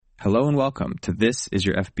Hello and welcome to This Is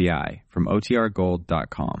Your FBI from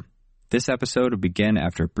OTRGold.com. This episode will begin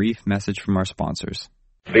after a brief message from our sponsors.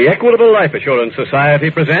 The Equitable Life Assurance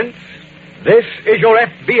Society presents This Is Your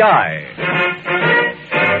FBI.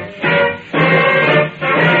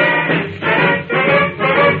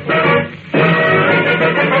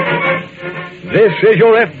 This is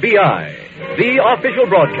Your FBI, the official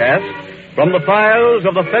broadcast from the files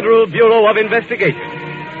of the Federal Bureau of Investigation.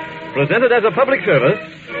 Presented as a public service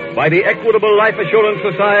by the Equitable Life Assurance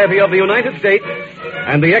Society of the United States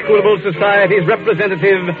and the Equitable Society's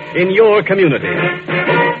representative in your community.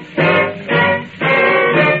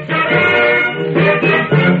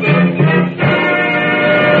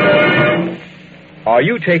 Are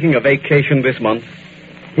you taking a vacation this month?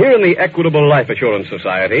 Here in the Equitable Life Assurance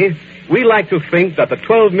Society, we like to think that the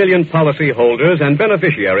 12 million policyholders and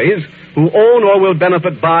beneficiaries who own or will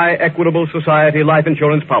benefit by Equitable Society life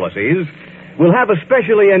insurance policies will have a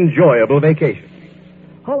specially enjoyable vacation.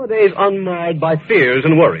 Holidays unmarred by fears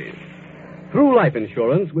and worries. Through life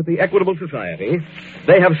insurance with the Equitable Society,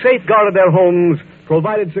 they have safeguarded their homes,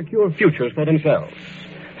 provided secure futures for themselves.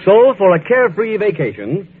 So, for a carefree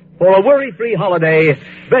vacation, for a worry-free holiday,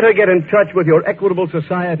 better get in touch with your Equitable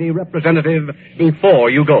Society representative before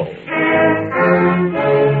you go.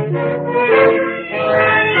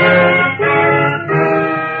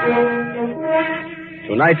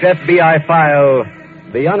 Tonight's FBI file,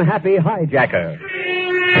 The Unhappy Hijacker.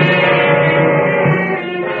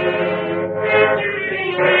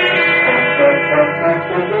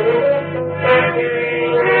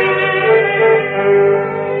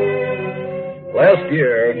 Last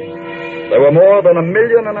year, there were more than 1.5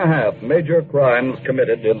 million major crimes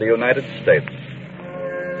committed in the United States.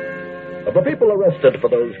 Of the people arrested for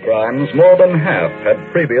those crimes, more than half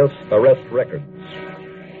had previous arrest records.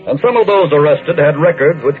 And some of those arrested had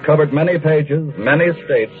records which covered many pages, many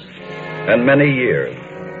states, and many years.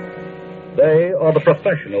 They are the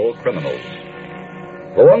professional criminals,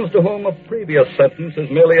 the ones to whom a previous sentence is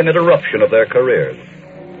merely an interruption of their careers.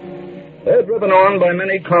 They're driven on by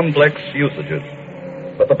many complex usages,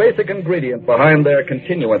 but the basic ingredient behind their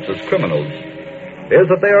continuance as criminals is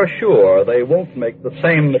that they are sure they won't make the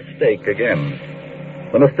same mistake again,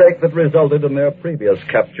 the mistake that resulted in their previous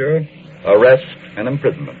capture, arrest, and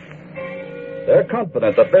imprisonment. They're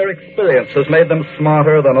confident that their experience has made them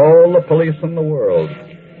smarter than all the police in the world.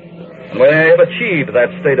 And when they have achieved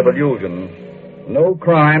that state of illusion, no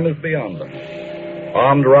crime is beyond them.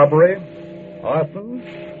 Armed robbery, arson,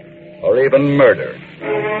 or even murder.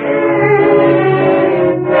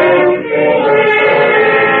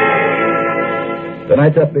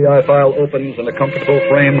 Tonight's FBI file opens in a comfortable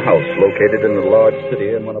frame house located in a large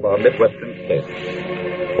city in one of our Midwestern states.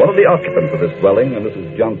 One of the occupants of this dwelling,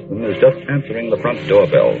 Mrs. Johnson, is just answering the front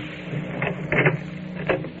doorbell.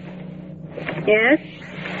 Yes?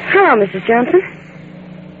 Hello, Mrs. Johnson.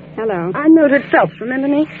 Hello. I'm Mildred Phelps, remember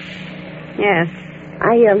me? Yes.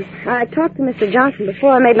 I talked to Mr. Johnson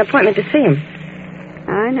before I made an appointment to see him.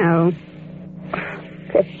 I know.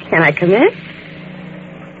 Can I come in?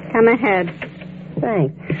 Come ahead.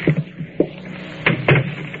 Thanks.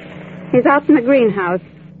 He's out in the greenhouse.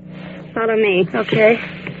 Follow me. Okay.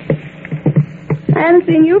 I haven't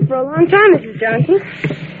seen you for a long time, Mrs. Johnson.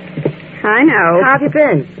 I know. How have you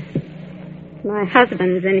been? My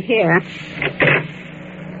husband's in here.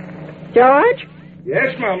 George?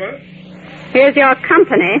 Yes, Mama. Here's your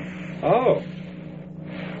company. Oh.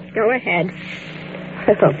 Go ahead.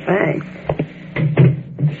 Oh, thanks.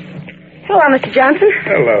 Hello, Mr. Johnson.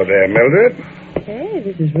 Hello there, Mildred. Hey,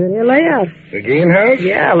 this is really a layout. The greenhouse?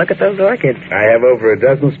 Yeah, look at those orchids. I have over a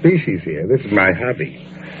dozen species here. This is my hobby.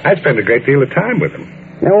 I spend a great deal of time with them.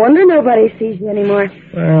 No wonder nobody sees you anymore.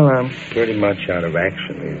 Well, I'm pretty much out of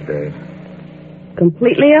action these days.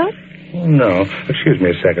 Completely out? No. Excuse me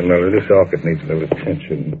a second, Mildred. This orchid needs a little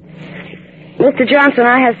attention. Mr. Johnson,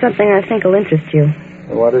 I have something I think will interest you.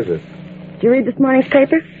 What is it? Did you read this morning's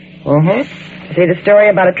paper? Uh-huh. See the story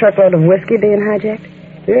about a truckload of whiskey being hijacked?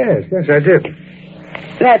 Yes, I did.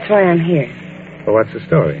 That's why I'm here. Well, what's the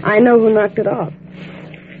story? I know who knocked it off.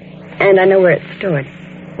 And I know where it's stored.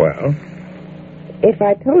 Well? If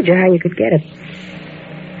I told you how you could get it,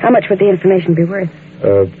 how much would the information be worth?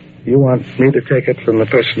 You want me to take it from the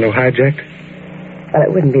person who hijacked? Well,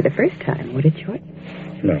 it wouldn't be the first time, would it, George?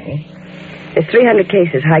 No. There's 300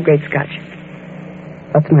 cases, high-grade scotch.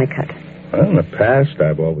 What's my cut? Well, in the past,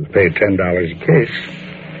 I've always paid $10 a case.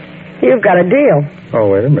 You've got a deal. Oh,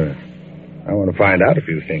 wait a minute. I want to find out a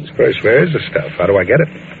few things. First, where is the stuff? How do I get it?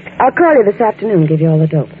 I'll call you this afternoon and give you all the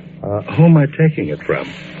dope. Who am I taking it from?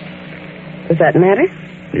 Does that matter?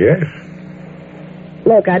 Yes.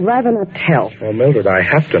 Look, I'd rather not tell. Well, Mildred, I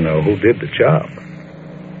have to know who did the job.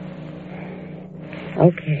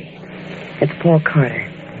 Okay. It's Paul Carter.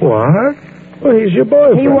 What? Well, he's your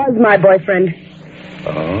boyfriend. He was my boyfriend.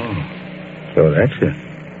 Oh, so that's it.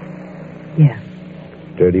 Yeah.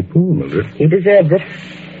 Dirty pool, Mildred. He deserves it.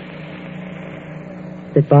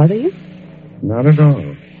 Does it bother you? Not at all.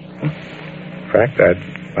 In fact, I'd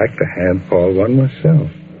like to hand Paul one myself.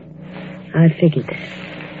 I figured that.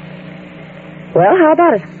 Well, how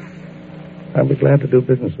about it? I'll be glad to do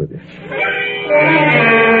business with you.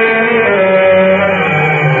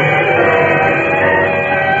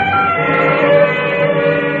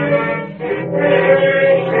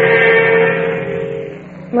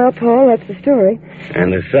 Well, Paul, that's the story.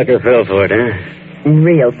 And the sucker fell for it, huh?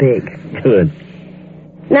 Real big. Good.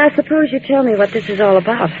 Now, suppose you tell me what this is all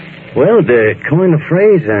about. Well, to coin the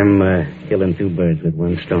phrase, I'm killing two birds with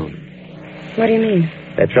one stone. What do you mean?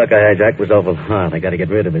 That truck I hijacked was awful hot. I got to get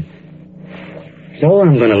rid of it. So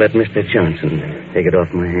I'm going to let Mr. Johnson take it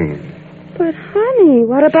off my hands. But, honey,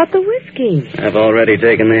 what about the whiskey? I've already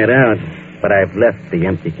taken that out, but I've left the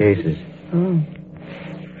empty cases. Oh.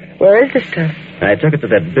 Where is the stuff? I took it to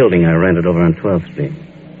that building I rented over on 12th Street.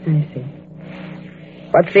 I see.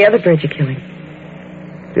 What's the other bird you're killing?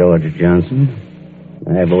 George Johnson.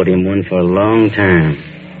 I've owed him one for a long time.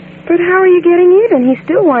 But how are you getting even? He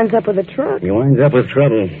still winds up with a truck. He winds up with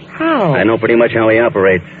trouble. How? I know pretty much how he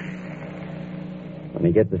operates. When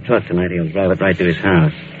he gets the truck tonight, he'll drive it right to his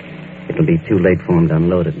house. It'll be too late for him to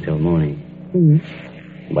unload it until morning.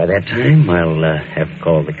 Mm-hmm. By that time, I'll have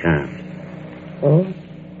called the cops. Oh?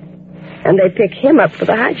 And they pick him up for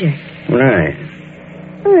the hijack. Right.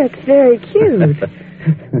 Oh, that's very cute.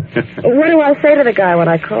 What do I say to the guy when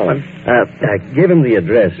I call him? Give him the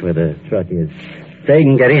address where the truck is. Say he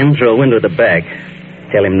can get in through a window at the back.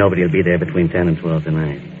 Tell him nobody will be there between 10 and 12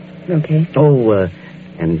 tonight. Okay. Oh,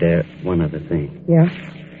 and one other thing. Yeah?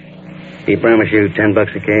 He promised you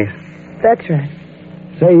 $10 a case? That's right.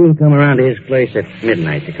 Say you'll come around to his place at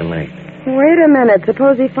midnight to collect. Wait a minute.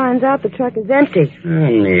 Suppose he finds out the truck is empty.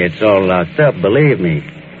 Honey, it's all locked up, believe me.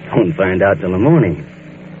 Won't find out till the morning.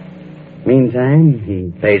 Meantime,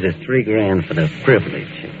 he pays us $3,000 for the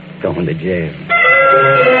privilege of going to jail.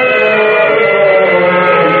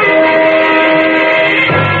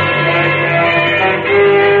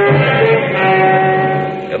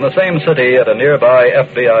 In the same city at a nearby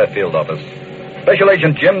FBI field office, Special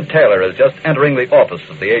Agent Jim Taylor is just entering the office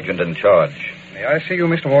of the agent in charge. May I see you,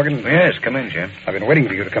 Mr. Morgan? Yes, come in, Jim. I've been waiting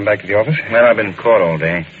for you to come back to the office. Well, I've been caught all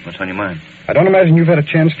day. What's on your mind? I don't imagine you've had a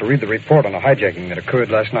chance to read the report on the hijacking that occurred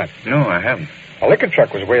last night. No, I haven't. A liquor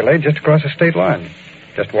truck was waylaid just across the state line.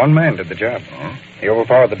 Just one man did the job. Oh? He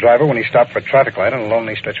overpowered the driver when he stopped for a traffic light on a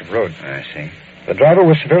lonely stretch of road. I see. The driver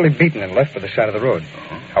was severely beaten and left by the side of the road.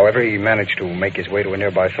 Uh-huh. However, he managed to make his way to a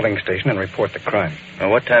nearby filling station and report the crime. Now,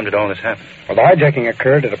 what time did all this happen? Well, the hijacking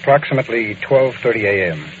occurred at approximately 12:30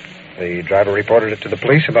 a.m. The driver reported it to the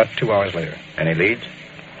police about 2 hours later. Any leads?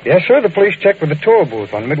 Yes, sir. The police checked with the toll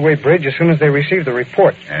booth on Midway Bridge as soon as they received the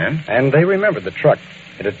report. And? And they remembered the truck.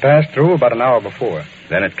 It had passed through about an hour before.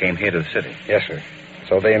 Then it came here to the city. Yes, sir.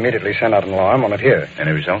 So they immediately sent out an alarm on it here.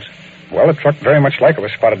 Any results? Well, a truck very much like it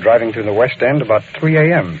was spotted driving through the West End about 3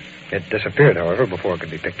 a.m. It disappeared, however, before it could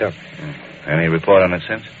be picked up. Any report on it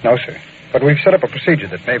since? No, sir. But we've set up a procedure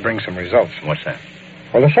that may bring some results. What's that?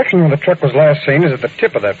 Well, the section where the truck was last seen is at the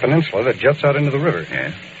tip of that peninsula that juts out into the river.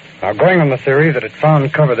 Yes? Now, going on the theory that it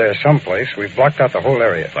found cover there someplace, we've blocked out the whole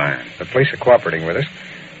area. Fine. The police are cooperating with us,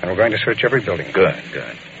 and we're going to search every building. Good.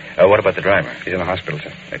 What about the driver? He's in the hospital,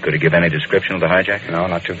 sir. Could he give any description of the hijack? No,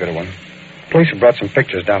 not too good a one. Police have brought some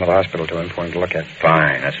pictures down to the hospital to him for him to look at.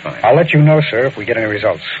 Fine, that's fine. I'll let you know, sir, if we get any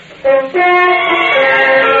results.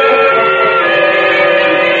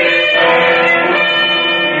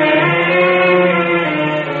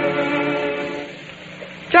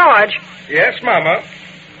 George, Yes, Mama.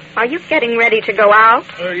 are you getting ready to go out?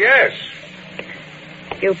 Yes.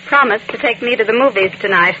 You promised to take me to the movies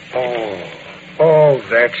tonight. Oh,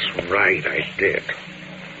 that's right, I did.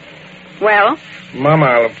 Well,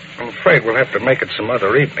 Mama, I'm afraid we'll have to make it some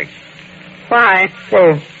other evening. why?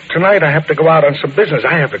 Well, tonight I have to go out on some business.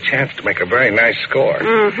 I have a chance to make a very nice score.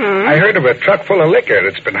 Mm-hmm. I heard of a truck full of liquor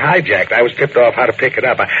that's been hijacked. I was tipped off how to pick it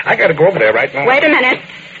up. I got to go over there right now. Wait a minute.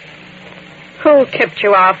 Who tipped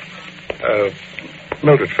you off?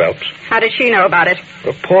 Mildred Phelps. How did she know about it?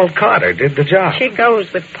 Well, Paul Carter did the job. She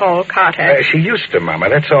goes with Paul Carter. She used to, Mama.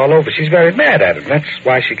 That's all over. She's very mad at him. That's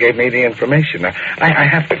why she gave me the information. I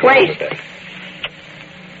have to go Wait. over there.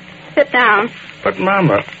 Sit down. But,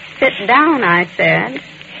 Mama... Sit down, I said.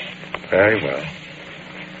 Very well.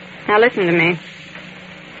 Now listen to me.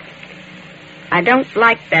 I don't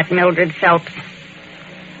like that Mildred Phelps.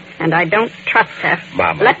 And I don't trust her.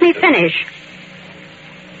 Mama. Let me finish.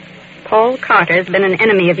 Paul Carter's been an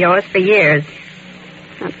enemy of yours for years.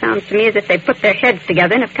 It sounds to me as if they put their heads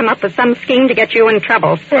together and have come up with some scheme to get you in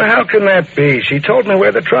trouble. Well, how can that be? She told me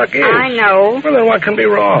where the truck is. I know. Well, then what can be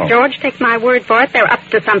wrong? George, take my word for it. They're up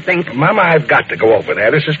to something. Mama, I've got to go over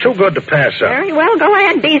there. This is too good to pass up. Very well. Go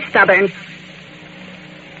ahead. Be stubborn.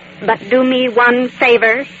 But do me one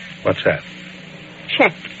favor. What's that?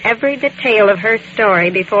 Check every detail of her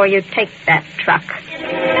story before you take that truck.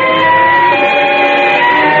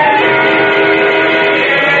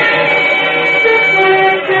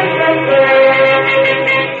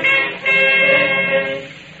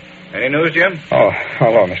 Any news, Jim? Oh,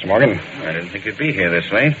 hello, Mr. Morgan. I didn't think you'd be here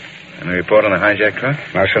this late. Any report on the hijacked truck?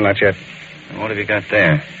 No, sir, not yet. What have you got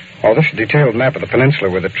there? Oh, this is a detailed map of the peninsula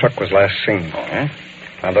where the truck was last seen. Oh?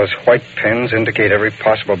 Now, those white pins indicate every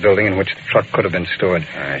possible building in which the truck could have been stored.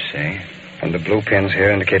 I see. And the blue pins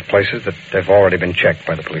here indicate places that have already been checked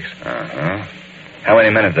by the police. Uh-huh. How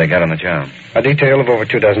many men have they got on the job? A detail of over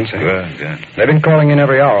 2 dozen, sir. Good. They've been calling in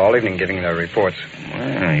every hour all evening giving their reports.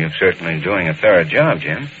 Well, you're certainly doing a thorough job,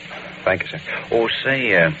 Jim. Thank you, sir. Oh, say,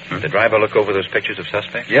 did the driver look over those pictures of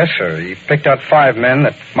suspects? Yes, sir. He picked out 5 men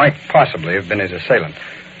that might possibly have been his assailant.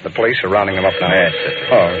 The police are rounding them up now. Yes, sir.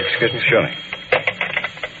 Oh, excuse me. Surely.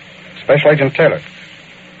 Special Agent Taylor.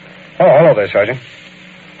 Oh, hello there, Sergeant.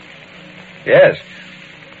 Yes.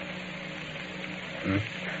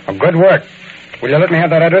 Oh, good work. Will you let me have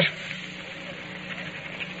that address?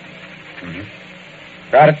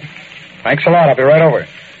 Got it. Thanks a lot. I'll be right over.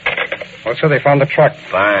 Well, sir, they found the truck.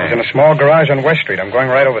 Fine. It's in a small garage on West Street. I'm going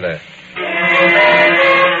right over there.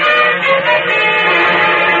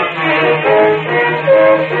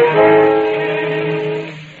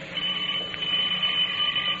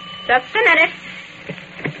 Just a minute.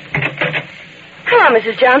 Hello,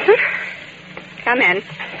 Mrs. Johnson. Come in.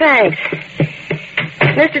 Thanks.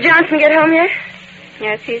 Mr. Johnson get home yet?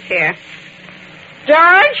 Yes, he's here.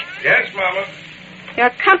 George? Yes, Mama. Your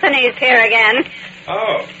company's here again.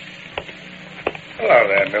 Oh. Hello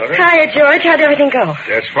there, Mildred. Hiya, George. How'd everything go?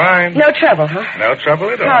 Just fine. No trouble, huh? No trouble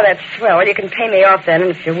at all. Oh, that's swell. Well, you can pay me off then,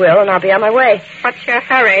 if you will, and I'll be on my way. What's your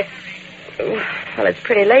hurry? Well, it's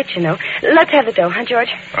pretty late, you know. Let's have the dough, huh, George?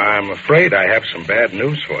 I'm afraid I have some bad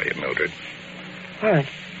news for you, Mildred. What?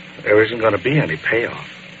 There isn't going to be any payoff.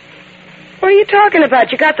 What are you talking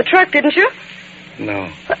about? You got the truck, didn't you?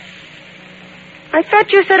 No. I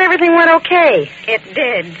thought you said everything went okay. It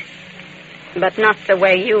did. But not the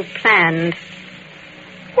way you planned.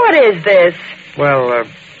 What is this? Well,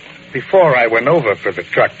 before I went over for the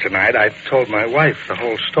truck tonight, I told my wife the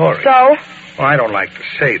whole story. So? Well, I don't like to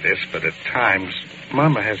say this, but at times,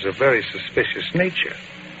 Mama has a very suspicious nature.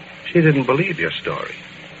 She didn't believe your story.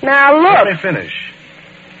 Now, Let me look. finish.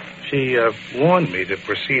 She warned me to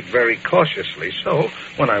proceed very cautiously, so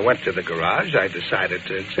when I went to the garage, I decided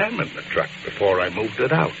to examine the truck before I moved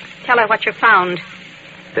it out. Tell her what you found.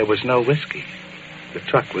 There was no whiskey. The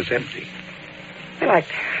truck was empty. Well,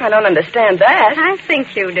 I don't understand that. I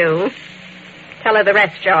think you do. Tell her the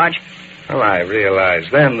rest, George. Well, I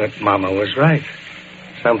realized then that Mama was right.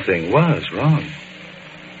 Something was wrong.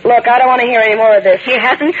 Look, I don't want to hear any more of this. He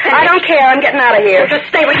hasn't finished. I don't care. I'm getting out of here. Just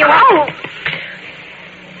stay where you are.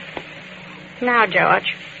 Now,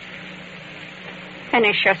 George,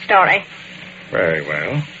 finish your story. Very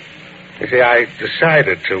well. You see, I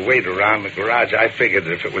decided to wait around the garage. I figured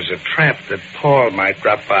if it was a trap that Paul might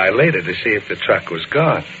drop by later to see if the truck was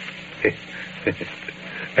gone.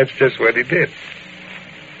 That's just what he did.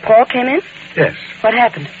 Paul came in? Yes. What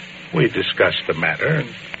happened? We discussed the matter, and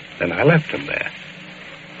then I left him there.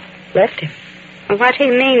 Left him. What he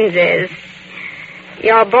means is,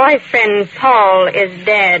 your boyfriend, Paul, is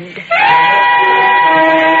dead.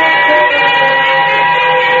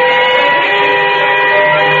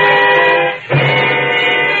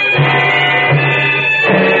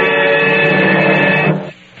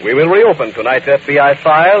 We will reopen tonight's FBI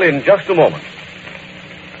file in just a moment.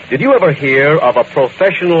 Did you ever hear of a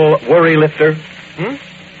professional worry lifter?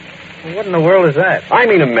 What in the world is that? I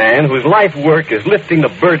mean a man whose life work is lifting the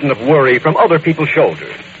burden of worry from other people's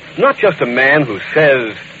shoulders. Not just a man who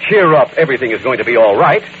says, cheer up, everything is going to be all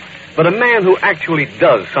right, but a man who actually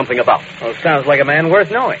does something about it. Well, sounds like a man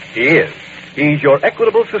worth knowing. He is. He's your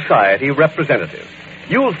Equitable Society representative.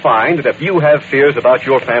 You'll find that if you have fears about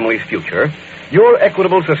your family's future, your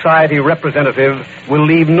Equitable Society representative will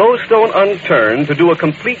leave no stone unturned to do a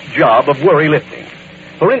complete job of worry lifting.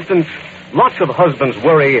 For instance, lots of husbands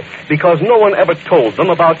worry because no one ever told them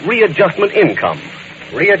about readjustment income.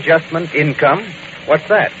 Readjustment income? What's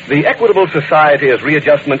that? The Equitable Society's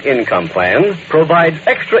Readjustment Income Plan provides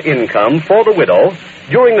extra income for the widow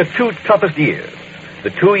during the 2 toughest years.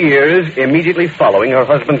 The 2 years immediately following her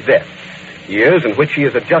husband's death. Years in which she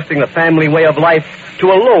is adjusting the family way of life to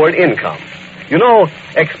a lowered income. You know,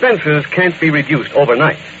 expenses can't be reduced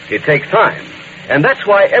overnight. It takes time. And that's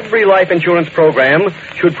why every life insurance program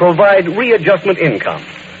should provide readjustment income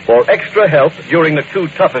for extra help during the 2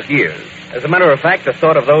 toughest years. As a matter of fact, the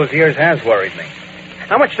thought of those years has worried me.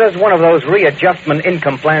 How much does one of those readjustment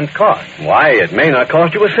income plans cost? Why, it may not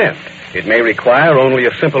cost you a cent. It may require only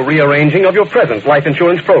a simple rearranging of your present life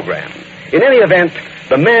insurance program. In any event,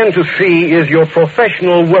 the man to see is your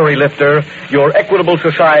professional worry lifter, your Equitable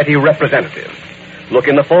Society representative. Look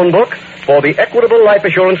in the phone book for the Equitable Life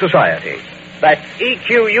Assurance Society. That's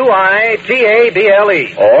EQUITABLE.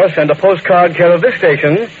 Or send a postcard care of this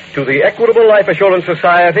station to the Equitable Life Assurance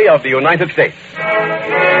Society of the United States.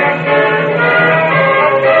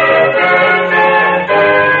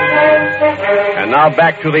 And now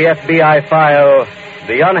back to the FBI file,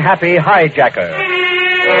 The Unhappy Hijacker.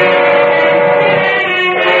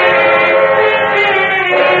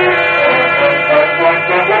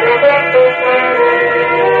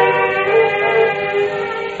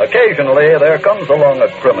 Occasionally, there comes along a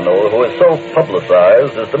criminal who is so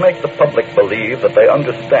publicized as to make the public believe that they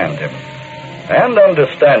understand him. And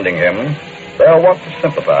understanding him, they'll want to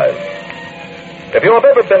sympathize. If you have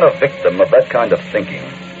ever been a victim of that kind of thinking,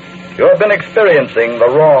 you have been experiencing the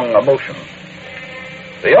wrong emotion.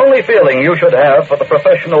 The only feeling you should have for the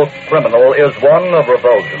professional criminal is one of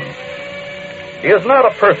revulsion. He is not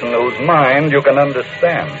a person whose mind you can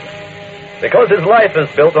understand, because his life is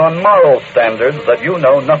built on moral standards that you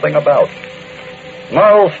know nothing about.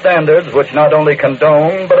 Moral standards which not only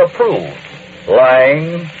condone but approve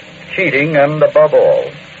lying, cheating, and above all,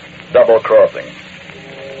 double-crossing.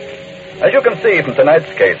 As you can see from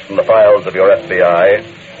tonight's case from the files of your FBI,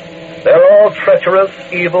 they're all treacherous,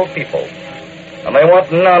 evil people, and they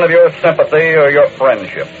want none of your sympathy or your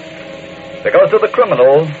friendship. Because to the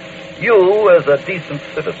criminal, you, as a decent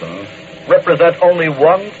citizen, represent only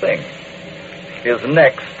one thing: his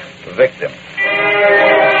next victim.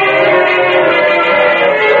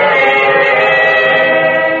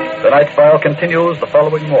 Tonight's file continues the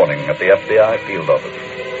following morning at the FBI field office.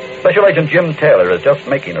 Special Agent Jim Taylor is just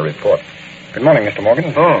making a report. Good morning, Mr.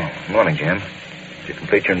 Morgan. Oh, morning, Jim. Did you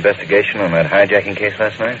complete your investigation on that hijacking case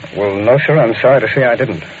last night? Well, no, sir. I'm sorry to say I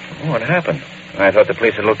didn't. Oh, what happened? I thought the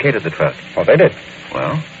police had located the truck. Oh, they did.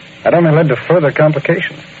 Well? That only led to further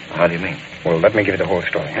complications. How do you mean? Well, let me give you the whole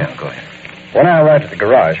story. Yeah, go ahead. When I arrived at the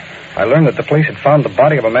garage, I learned that the police had found the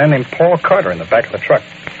body of a man named Paul Carter in the back of the truck.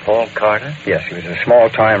 Paul Carter? Yes, he was a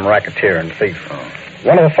small-time racketeer and thief. Oh.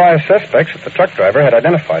 One of the 5 suspects that the truck driver had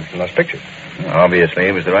identified from those pictures. Obviously,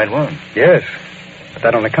 he was the right one. Yes, but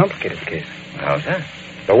that only complicated the case. How's that?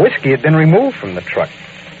 The whiskey had been removed from the truck.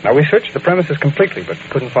 Now, we searched the premises completely, but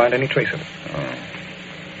couldn't find any trace of it. Oh.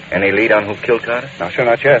 Any lead on who killed Carter? No, sir,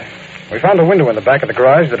 not yet. We found a window in the back of the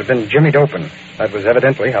garage that had been jimmied open. That was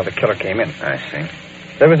evidently how the killer came in. I see.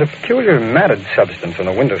 There was a peculiar matted substance on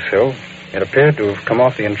the windowsill. It appeared to have come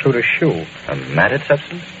off the intruder's shoe. A matted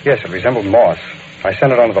substance? Yes, it resembled moss. I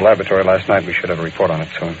sent it on to the laboratory last night. We should have a report on it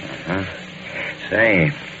soon. Uh-huh.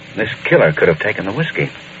 Say, this killer could have taken the whiskey,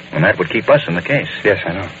 and that would keep us in the case. Yes,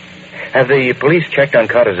 I know. Have the police checked on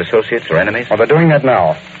Carter's associates or enemies? Well, they're doing that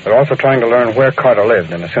now. They're also trying to learn where Carter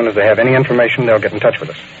lived, and as soon as they have any information, they'll get in touch with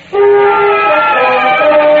us.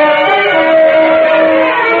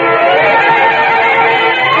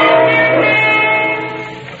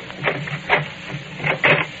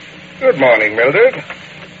 Good morning, Mildred.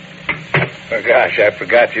 Oh, gosh, I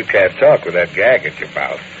forgot you can't talk with that gag at your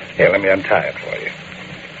mouth. Here, let me untie it for you.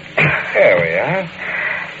 There we are.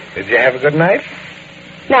 Did you have a good night?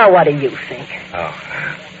 Now, what do you think? Oh,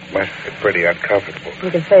 must be pretty uncomfortable.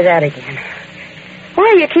 You can say that again. Why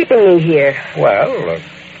are you keeping me here? Well,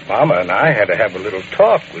 Mama and I had to have a little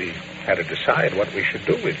talk. We had to decide what we should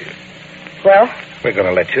do with you. Well? We're going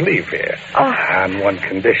to let you leave here. Oh. On one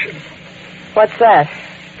condition. What's that?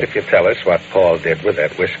 If you tell us what Paul did with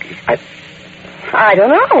that whiskey. I don't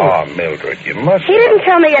know. Oh, Mildred, you must... He didn't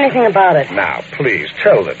tell me anything about it. Now, please,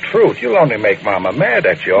 tell the truth. You'll only make Mama mad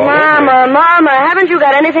at you. Mama, haven't you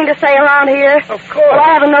got anything to say around here? Of course. Well,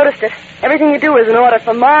 I haven't noticed it. Everything you do is in order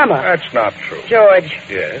for Mama. That's not true. George.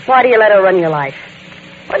 Yes? Why do you let her run your life?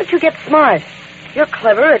 Why don't you get smart? You're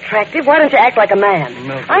clever, attractive. Why don't you act like a man?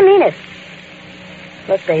 Mildred. I mean it.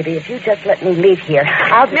 Look, baby, if you just let me leave here,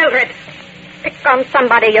 I'll... Mildred, pick on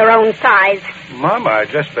somebody your own size. Mama,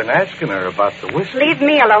 I've just been asking her about the whiskey. Leave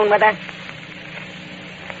me alone with her.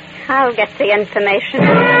 I'll get the information.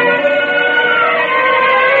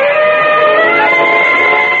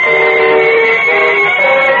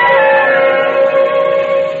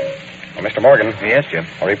 Mr. Morgan. Yes, Jim.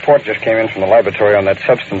 A report just came in from the laboratory on that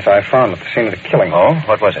substance I found at the scene of the killing. Oh,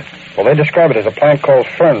 what was it? Well, they describe it as a plant called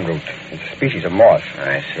fern root. It's a species of moss.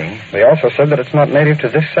 I see. They also said that it's not native to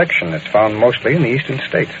this section. It's found mostly in the eastern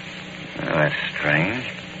states. Oh, that's strange.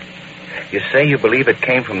 You say you believe it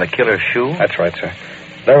came from the killer's shoe? That's right, sir.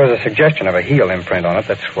 There was a suggestion of a heel imprint on it.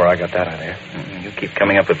 That's where I got that idea. You keep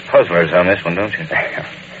coming up with puzzlers on this one, don't you?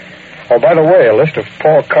 Oh, by the way, a list of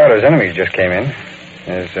Paul Carter's enemies just came in.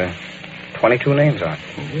 There's 22 names on it.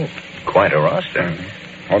 Ooh, quite a roster.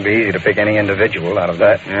 Mm-hmm. Won't be easy to pick any individual out of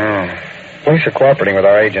that. No. Police are cooperating with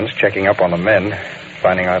our agents, checking up on the men,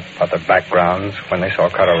 finding out about their backgrounds, when they saw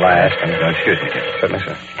Carter last, and... excuse me, Jim. Certainly,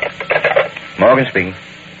 sir. Morgan speaking.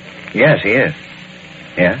 Yes, he is.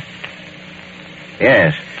 Yeah?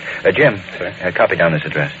 Yes. Jim, sir? Copy down this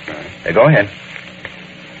address. Go ahead.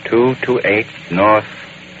 228 North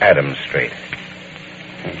Adams Street.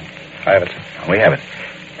 I have it, sir. We have it.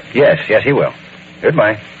 Yes, he will.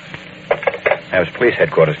 Goodbye. That was police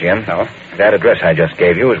headquarters, Jim. No? That address I just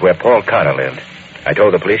gave you is where Paul Carter lived. I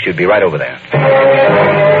told the police you'd be right over there.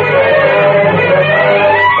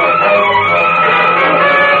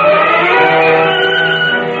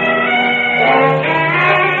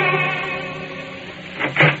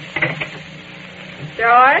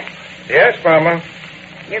 George? Yes, Mama.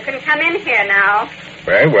 You can come in here now.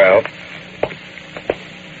 Very well.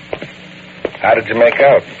 How did you make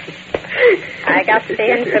out? I got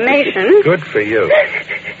the information. Good for you.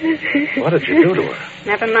 What did you do to her?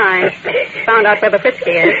 Never mind. Found out where the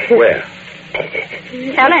whiskey is. Where?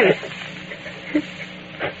 Tell him.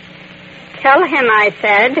 Tell him, I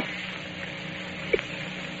said.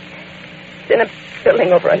 It's in a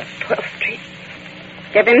building over on 12th Street.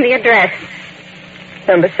 Give him the address.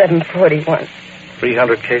 Number 741.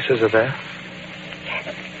 300 cases of that?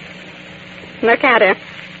 Look at her.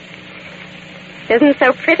 Isn't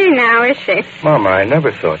so pretty now, is she? Mama, I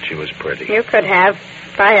never thought she was pretty. You could have,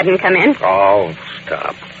 if I hadn't come in. Oh,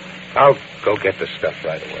 stop. I'll go get the stuff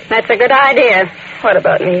right away. That's a good idea. What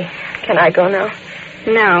about me? Can I go now?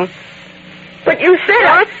 No. But you said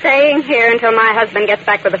You're staying here until my husband gets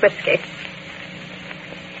back with the whiskey.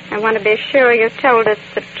 I want to be sure you told us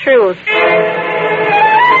the truth.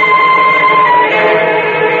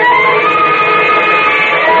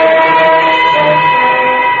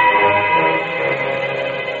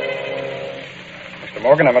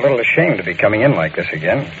 Morgan, I'm a little ashamed to be coming in like this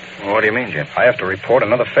again. What do you mean, Jim? I have to report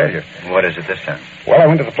another failure. What is it this time? Well, I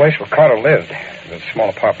went to the place where Carter lived. It was a small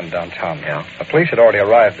apartment downtown. Yeah? The police had already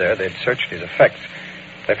arrived there. They'd searched his effects.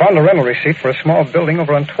 They found a rental receipt for a small building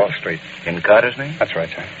over on 12th Street. In Carter's name? That's right,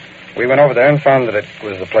 sir. We went over there and found that it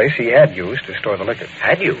was the place he had used to store the liquor.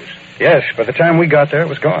 Had used? Yes. By the time we got there, it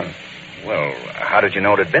was gone. Well, how did you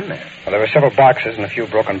know it had been there? Well, there were several boxes and a few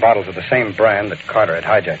broken bottles of the same brand that Carter had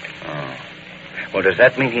hijacked. Oh. Well, does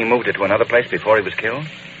that mean he moved it to another place before he was killed?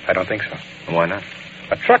 I don't think so. Why not?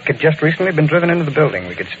 A truck had just recently been driven into the building.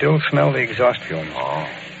 We could still smell the exhaust fumes. Oh.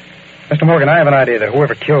 Mr. Morgan, I have an idea that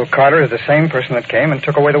whoever killed Carter is the same person that came and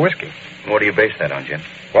took away the whiskey. What do you base that on, Jim?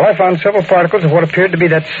 Well, I found several particles of what appeared to be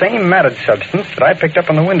that same matted substance that I picked up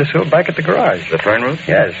on the windowsill back at the garage. The fern root?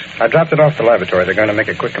 Yes. I dropped it off the laboratory. They're going to make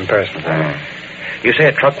a quick comparison. You say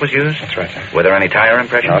a truck was used? That's right, sir. Were there any tire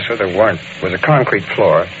impressions? No, sir, there weren't. It was a concrete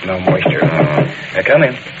floor. No moisture. Come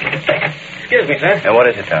in. Excuse me, sir. What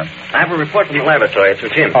is it, Tom? I have a report from the laboratory. It's for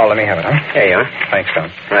Jim. Oh, let me have it, huh? Here you are. Thanks,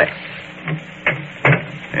 Tom. Right.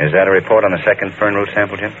 Is that a report on the second fern root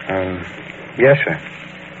sample, Jim? Yes, sir.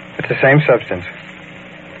 It's the same substance.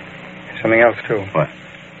 Something else, too. What?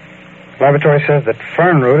 The laboratory says that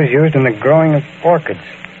fern root is used in the growing of orchids.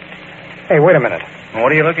 Hey, wait a minute. What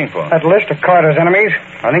are you looking for? That list of Carter's enemies.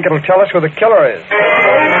 I think it'll tell us who the killer is.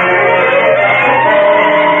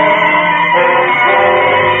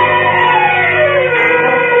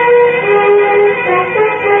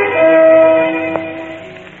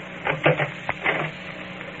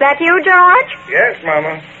 Is that you, George? Yes,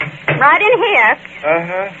 Mama. Right in here.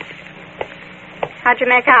 Uh-huh. How'd you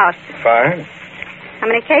make out? Fine. How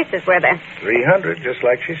many cases were there? 300, just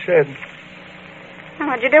like she said. Well,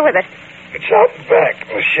 what'd you do with it? It's out back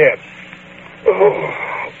in the shed.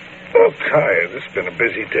 Oh, tired. This has been a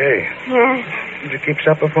busy day. Yes. Did you keep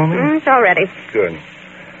supper for me? It's all ready. Good.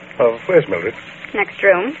 Oh, where's Mildred? Next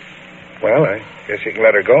room. Well, I guess you can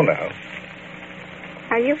let her go now.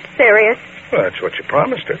 Are you serious? Well, that's what you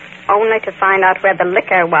promised her. Only to find out where the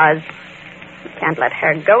liquor was. You can't let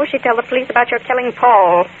her go. She'd tell the police about your killing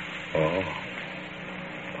Paul.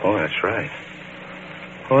 Oh, that's right.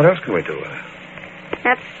 What else can we do with her?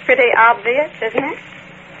 That's pretty obvious, isn't it?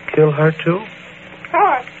 Kill her, too? Of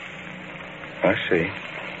course. I see.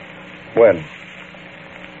 When?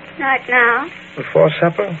 Right now. Before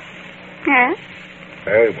supper? Yes.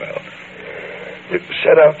 Very well. You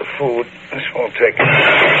set out the food. This won't take it.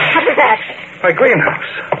 What was that? My greenhouse.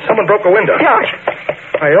 Someone broke a window. George.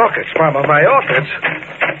 My orchids, Mama, my orchids.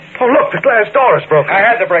 Oh, look, the glass door is broken. I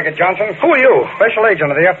had to break it, Johnson. Who are you? Special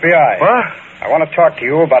agent of the FBI. What? I want to talk to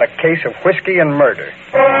you about a case of whiskey and murder.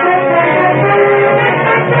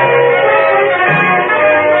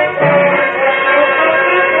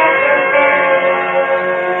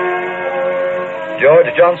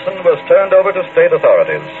 George Johnson was turned over to state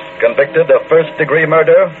authorities, convicted of first-degree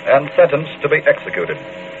murder, and sentenced to be executed.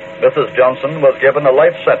 Mrs. Johnson was given a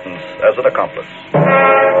life sentence as an accomplice.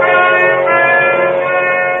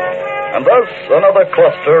 And thus, another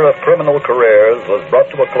cluster of criminal careers was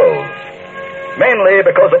brought to a close, mainly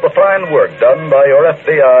because of the fine work done by your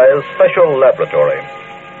FBI's Special Laboratory.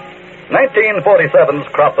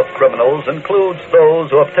 1947's crop of criminals includes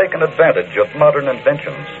those who have taken advantage of modern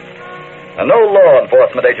inventions. And no law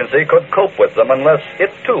enforcement agency could cope with them unless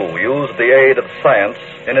it, too, used the aid of science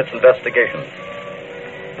in its investigations.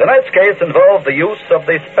 Tonight's case involved the use of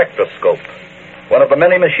the spectroscope, one of the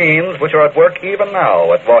many machines which are at work even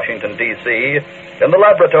now at Washington, D.C., in the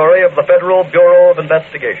laboratory of the Federal Bureau of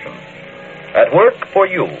Investigation. At work for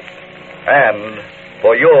you and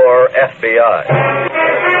for your FBI.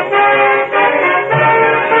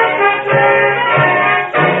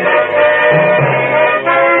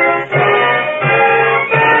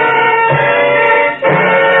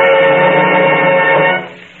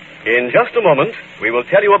 In just a moment, we will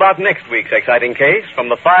tell you about next week's exciting case from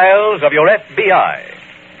the files of your FBI.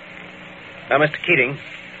 Now, Mr. Keating,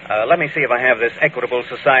 let me see if I have this Equitable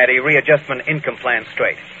Society Readjustment Income Plan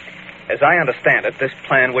straight. As I understand it, this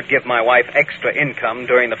plan would give my wife extra income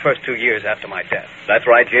during the first 2 years after my death. That's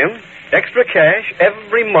right, Jim. Extra cash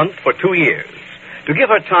every month for 2 years, to give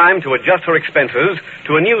her time to adjust her expenses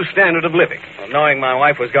to a new standard of living. Well, knowing my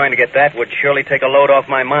wife was going to get that would surely take a load off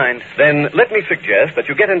my mind. Then let me suggest that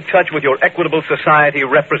you get in touch with your Equitable Society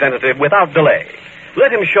representative without delay.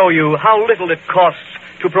 Let him show you how little it costs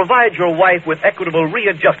to provide your wife with equitable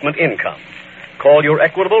readjustment income. Call your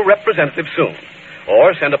Equitable representative soon,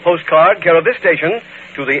 or send a postcard care of this station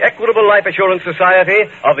to the Equitable Life Assurance Society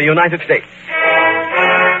of the United States.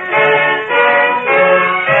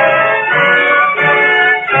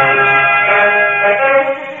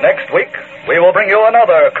 Next week, we will bring you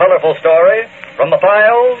another colorful story from the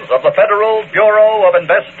files of the Federal Bureau of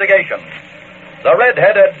Investigation. The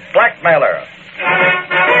Red-Headed Blackmailer.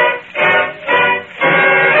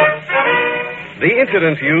 The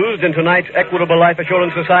incidents used in tonight's Equitable Life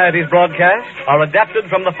Assurance Society's broadcast are adapted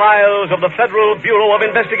from the files of the Federal Bureau of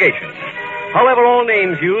Investigation. However, all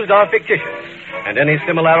names used are fictitious, and any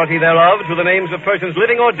similarity thereof to the names of persons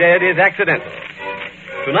living or dead is accidental.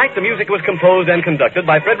 Tonight, the music was composed and conducted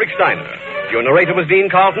by Frederick Steiner. Your narrator was Dean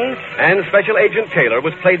Carlton, and Special Agent Taylor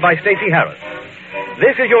was played by Stacey Harris.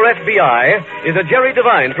 This Is Your FBI is a Jerry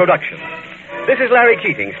Devine production. This is Larry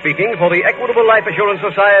Keating speaking for the Equitable Life Assurance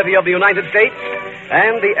Society of the United States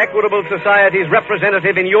and the Equitable Society's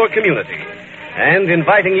representative in your community, and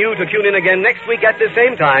inviting you to tune in again next week at the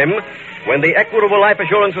same time when the Equitable Life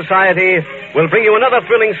Assurance Society will bring you another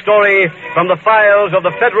thrilling story from the files of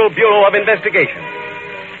the Federal Bureau of Investigation.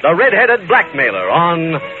 The Red-Headed Blackmailer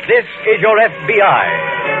on This Is Your FBI.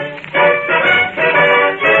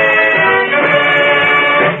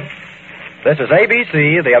 This is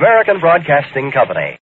ABC, the American Broadcasting Company.